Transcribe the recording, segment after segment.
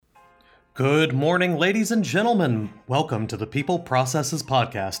Good morning, ladies and gentlemen. Welcome to the People Processes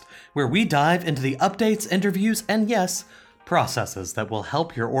Podcast, where we dive into the updates, interviews, and yes, processes that will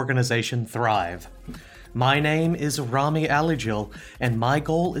help your organization thrive. My name is Rami Alijil, and my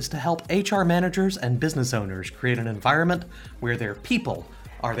goal is to help HR managers and business owners create an environment where their people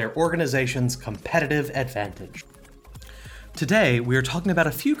are their organization's competitive advantage. Today, we are talking about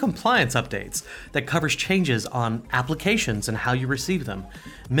a few compliance updates that covers changes on applications and how you receive them,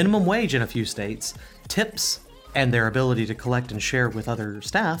 minimum wage in a few states, tips and their ability to collect and share with other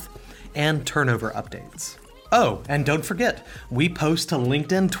staff, and turnover updates. Oh, and don't forget, we post to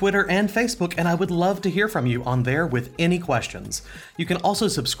LinkedIn, Twitter, and Facebook, and I would love to hear from you on there with any questions. You can also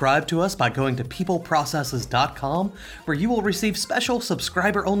subscribe to us by going to peopleprocesses.com, where you will receive special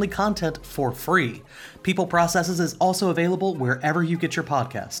subscriber-only content for free. People Processes is also available wherever you get your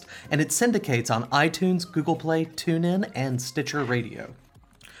podcast, and it syndicates on iTunes, Google Play, TuneIn, and Stitcher Radio.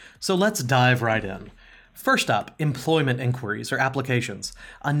 So let's dive right in. First up, employment inquiries or applications.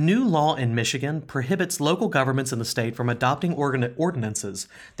 A new law in Michigan prohibits local governments in the state from adopting ordinances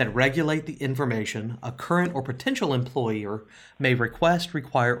that regulate the information a current or potential employer may request,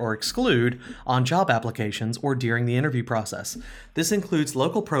 require, or exclude on job applications or during the interview process. This includes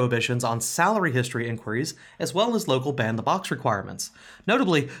local prohibitions on salary history inquiries as well as local ban-the-box requirements.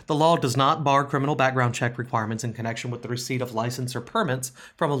 Notably, the law does not bar criminal background check requirements in connection with the receipt of license or permits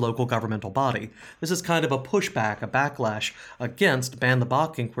from a local governmental body. This is kind of a pushback, a backlash against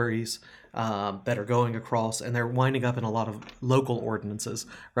ban-the-box inquiries that are going across, and they're winding up in a lot of local ordinances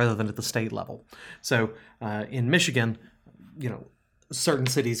rather than at the state level. So in Michigan, certain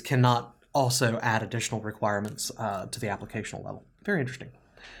cities cannot also add additional requirements to the applicational level. Very interesting.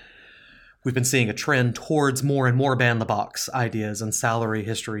 We've been seeing a trend towards more and more ban-the-box ideas and salary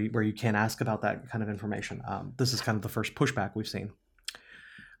history where you can't ask about that kind of information. This is kind of the first pushback we've seen.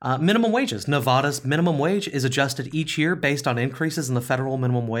 Minimum wages. Nevada's minimum wage is adjusted each year based on increases in the federal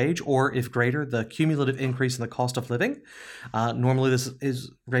minimum wage, or if greater, the cumulative increase in the cost of living. Normally this is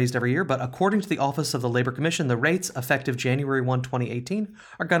raised every year, but according to the Office of the Labor Commission, the rates effective January 1, 2018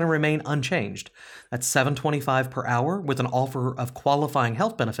 are going to remain unchanged. That's $7.25 per hour with an offer of qualifying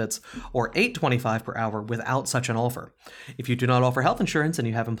health benefits, or $8.25 per hour without such an offer. If you do not offer health insurance and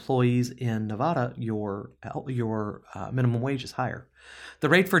you have employees in Nevada, your minimum wage is higher. The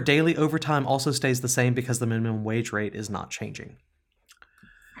rate for daily overtime also stays the same because the minimum wage rate is not changing.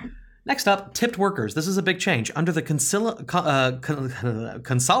 Next up, tipped workers. This is a big change. Under the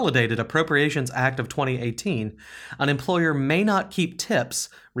Consolidated Appropriations Act of 2018, an employer may not keep tips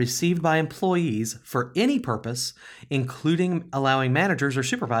received by employees for any purpose, including allowing managers or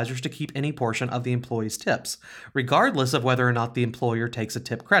supervisors to keep any portion of the employee's tips, regardless of whether or not the employer takes a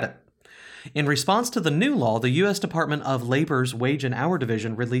tip credit. In response to the new law, the U.S. Department of Labor's Wage and Hour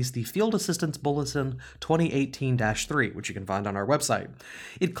Division released the Field Assistance Bulletin 2018-3, which you can find on our website.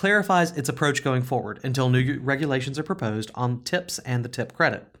 It clarifies its approach going forward until new regulations are proposed on tips and the tip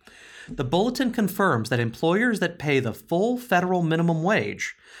credit. The bulletin confirms that employers that pay the full federal minimum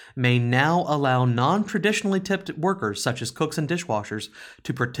wage may now allow non-traditionally tipped workers, such as cooks and dishwashers,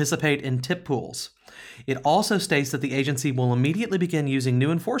 to participate in tip pools. It also states that the agency will immediately begin using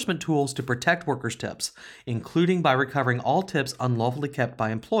new enforcement tools to protect workers' tips, including by recovering all tips unlawfully kept by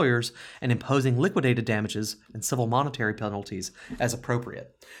employers and imposing liquidated damages and civil monetary penalties as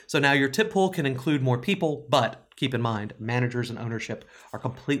appropriate. So now your tip pool can include more people, but keep in mind, managers and ownership are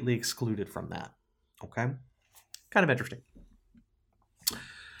completely excluded from that. Okay? Kind of interesting.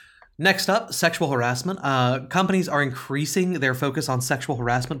 Next up, sexual harassment. Companies are increasing their focus on sexual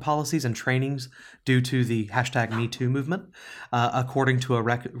harassment policies and trainings due to the #MeToo movement, according to a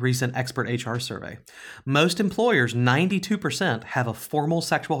recent expert HR survey. Most employers, 92%, have a formal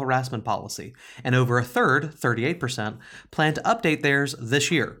sexual harassment policy, and over a third, 38%, plan to update theirs this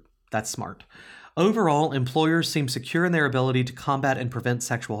year. That's smart. Overall, employers seem secure in their ability to combat and prevent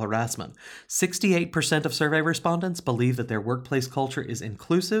sexual harassment. 68% of survey respondents believe that their workplace culture is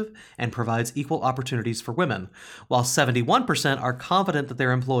inclusive and provides equal opportunities for women, while 71% are confident that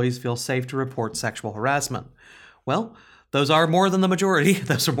their employees feel safe to report sexual harassment. Well, those are more than the majority.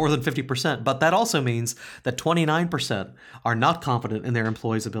 Those are more than 50%. But that also means that 29% are not confident in their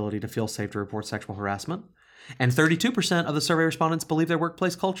employees' ability to feel safe to report sexual harassment. And 32% of the survey respondents believe their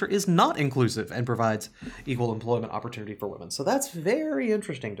workplace culture is not inclusive and provides equal employment opportunity for women. So that's very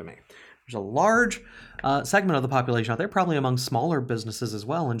interesting to me. There's a large segment of the population out there, probably among smaller businesses as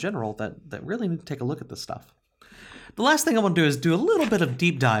well in general, that really need to take a look at this stuff. The last thing I want to do is do a little bit of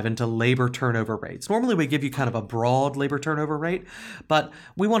deep dive into labor turnover rates. Normally we give you kind of a broad labor turnover rate, but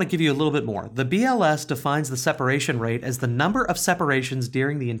we want to give you a little bit more. The BLS defines the separation rate as the number of separations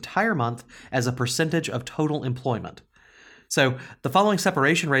during the entire month as a percentage of total employment. So the following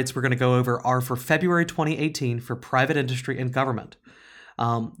separation rates we're going to go over are for February 2018 for private industry and government.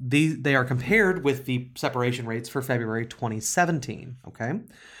 They are compared with the separation rates for February 2017, okay?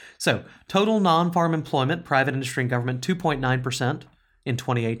 So total non-farm employment, private industry and government, 2.9% in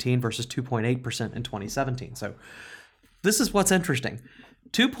 2018 versus 2.8% in 2017. So this is what's interesting.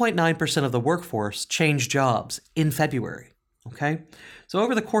 2.9% of the workforce changed jobs in February. Okay, so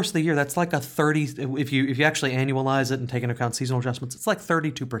over the course of the year, that's like a 30. If you actually annualize it and take into account seasonal adjustments, it's like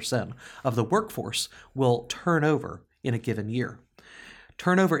 32% of the workforce will turn over in a given year.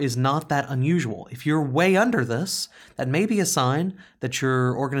 Turnover is not that unusual. If you're way under this, that may be a sign that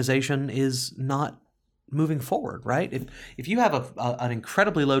your organization is not moving forward, right? If you have an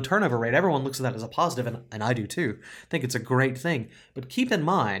incredibly low turnover rate, everyone looks at that as a positive, and I do too. I think it's a great thing. But keep in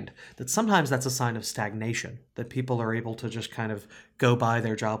mind that sometimes that's a sign of stagnation, that people are able to just kind of go by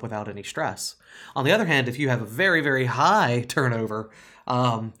their job without any stress. On the other hand, if you have a very, very high turnover,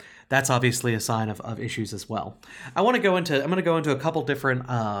 that's obviously a sign of issues as well. I'm going to go into a couple different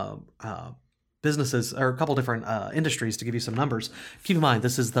businesses or a couple different industries to give you some numbers. Keep in mind,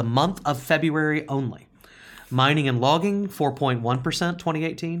 this is the month of February only. Mining and logging, 4.1%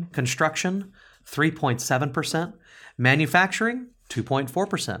 2018. Construction, 3.7%. Manufacturing,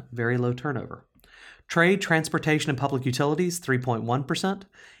 2.4%. Very low turnover. Trade, transportation, and public utilities, 3.1%.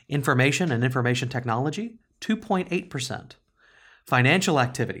 Information and information technology, 2.8%. Financial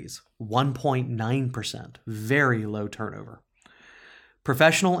activities, 1.9%. Very low turnover.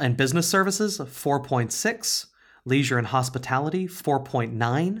 Professional and business services, 4.6%. Leisure and hospitality,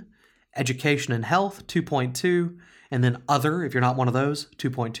 4.9%. Education and health, 2.2%. And then other, if you're not one of those,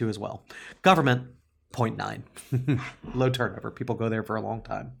 2.2% as well. Government, 0.9%. Low turnover. People go there for a long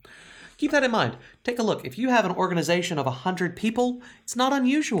time. Keep that in mind. Take a look. If you have an organization of 100 people, it's not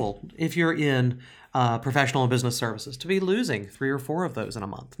unusual if you're in professional and business services to be losing 3 or 4 of those in a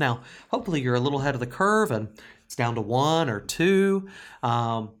month. Now, hopefully you're a little ahead of the curve and it's down to 1 or 2.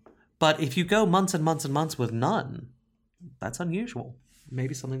 But if you go months and months and months with none, that's unusual.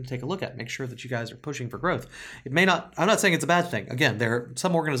 Maybe something to take a look at. Make sure that you guys are pushing for growth. It may not, I'm not saying it's a bad thing. Again, there are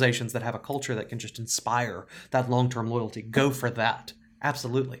some organizations that have a culture that can just inspire that long-term loyalty. Go for that.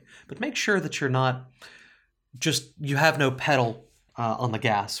 Absolutely. But make sure that you're not you have no pedal on the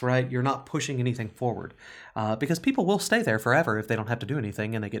gas, right? You're not pushing anything forward because people will stay there forever if they don't have to do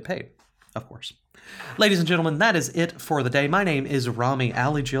anything and they get paid, of course. Ladies and gentlemen, that is it for the day. My name is Rami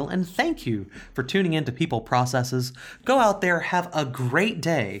Alijil, and thank you for tuning in to People Processes. Go out there, have a great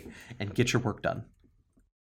day, and get your work done.